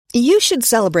You should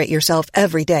celebrate yourself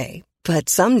every day, but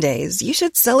some days you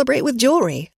should celebrate with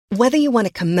jewelry. Whether you want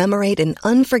to commemorate an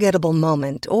unforgettable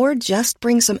moment or just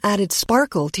bring some added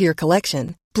sparkle to your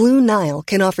collection, Blue Nile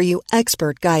can offer you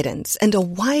expert guidance and a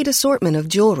wide assortment of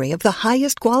jewelry of the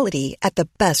highest quality at the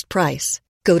best price.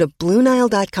 Go to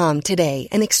BlueNile.com today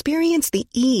and experience the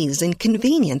ease and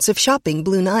convenience of shopping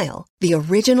Blue Nile, the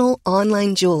original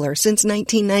online jeweler since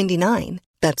 1999.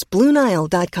 That's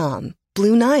BlueNile.com.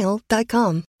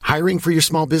 BlueNile.com. Hiring for your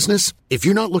small business? If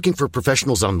you're not looking for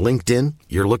professionals on LinkedIn,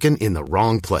 you're looking in the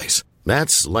wrong place.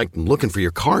 That's like looking for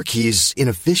your car keys in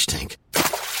a fish tank.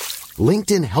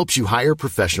 LinkedIn helps you hire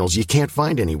professionals you can't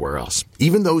find anywhere else,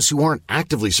 even those who aren't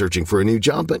actively searching for a new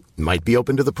job but might be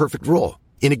open to the perfect role.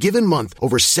 In a given month,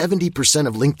 over 70%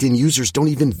 of LinkedIn users don't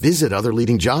even visit other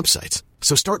leading job sites.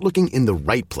 So start looking in the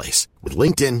right place. With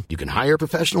LinkedIn, you can hire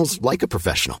professionals like a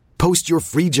professional. Post your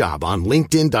free job on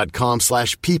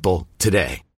linkedin.com/people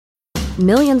today.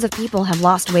 Millions of people have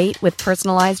lost weight with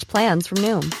personalized plans from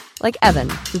Noom. Like Evan,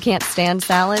 who can't stand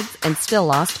salads and still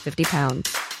lost 50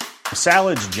 pounds.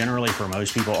 Salads generally for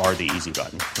most people are the easy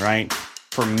button, right?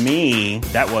 For me,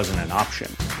 that wasn't an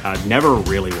option. I never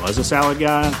really was a salad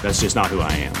guy. That's just not who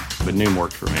I am. But Noom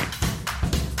worked for me.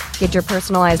 Get your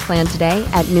personalized plan today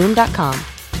at Noom.com.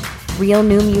 Real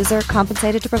Noom user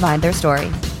compensated to provide their story.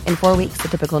 In 4 weeks, the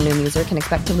typical Noom user can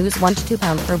expect to lose 1 to 2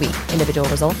 pounds per week. Individual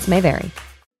results may vary.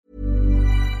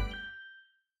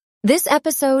 This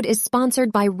episode is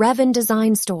sponsored by Revan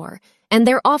Design Store, and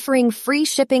they're offering free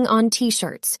shipping on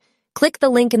t-shirts. Click the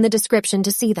link in the description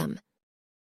to see them.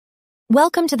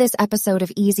 Welcome to this episode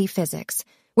of Easy Physics,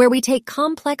 where we take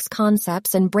complex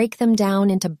concepts and break them down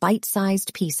into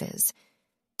bite-sized pieces.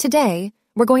 Today,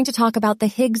 we're going to talk about the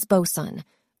Higgs Boson,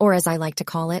 or as I like to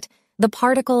call it, the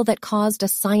particle that caused a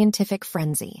scientific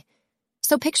frenzy.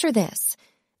 So picture this.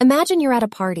 Imagine you're at a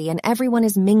party and everyone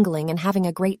is mingling and having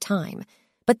a great time.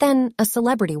 But then a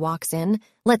celebrity walks in,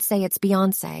 let's say it's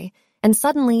Beyoncé, and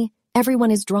suddenly everyone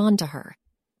is drawn to her.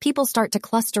 People start to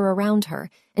cluster around her,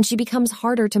 and she becomes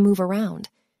harder to move around.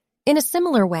 In a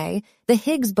similar way, the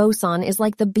Higgs boson is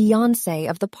like the Beyoncé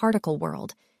of the particle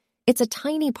world. It's a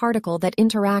tiny particle that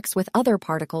interacts with other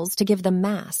particles to give them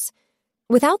mass.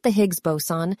 Without the Higgs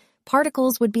boson,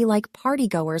 particles would be like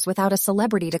partygoers without a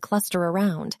celebrity to cluster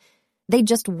around. They'd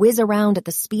just whiz around at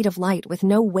the speed of light with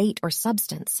no weight or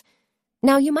substance.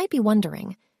 Now, you might be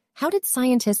wondering, how did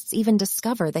scientists even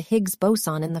discover the Higgs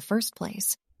boson in the first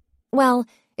place? Well,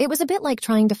 it was a bit like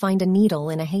trying to find a needle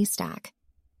in a haystack.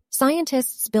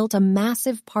 Scientists built a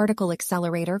massive particle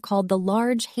accelerator called the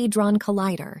Large Hadron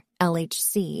Collider,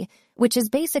 LHC, which is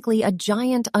basically a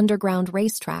giant underground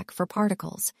racetrack for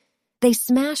particles. They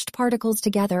smashed particles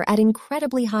together at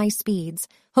incredibly high speeds,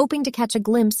 hoping to catch a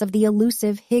glimpse of the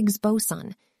elusive Higgs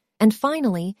boson. And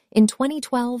finally, in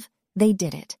 2012, they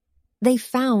did it. They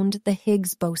found the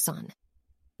Higgs boson.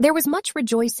 There was much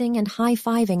rejoicing and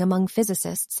high-fiving among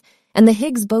physicists, and the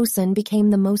Higgs boson became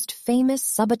the most famous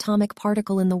subatomic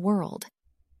particle in the world.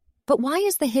 But why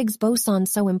is the Higgs boson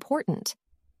so important?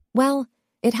 Well,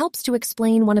 it helps to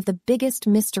explain one of the biggest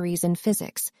mysteries in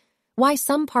physics, why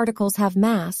some particles have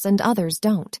mass and others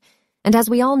don't. And as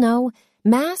we all know,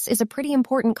 mass is a pretty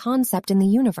important concept in the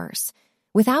universe.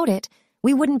 Without it,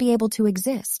 we wouldn't be able to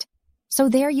exist. So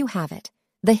there you have it,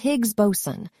 the Higgs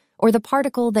boson, or the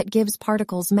particle that gives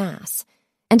particles mass.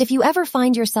 And if you ever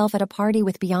find yourself at a party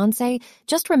with Beyoncé,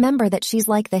 just remember that she's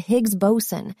like the Higgs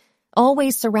boson,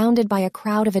 always surrounded by a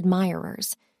crowd of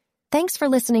admirers. Thanks for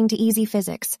listening to Easy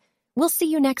Physics. We'll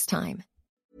see you next time.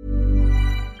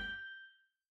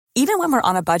 Even when we're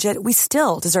on a budget, we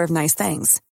still deserve nice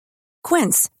things.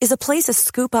 Quince is a place to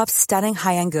scoop up stunning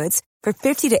high-end goods for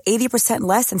 50 to 80%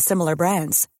 less than similar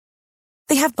brands.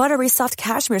 They have buttery soft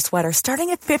cashmere sweaters starting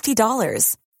at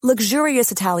 $50,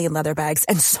 luxurious Italian leather bags,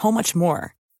 and so much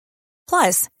more.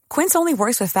 Plus, Quince only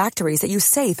works with factories that use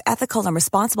safe, ethical, and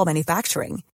responsible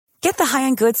manufacturing. Get the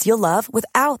high-end goods you'll love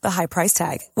without the high price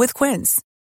tag with Quince.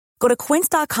 Go to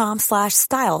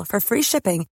quince.com/style for free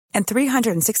shipping and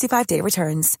 365-day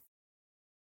returns.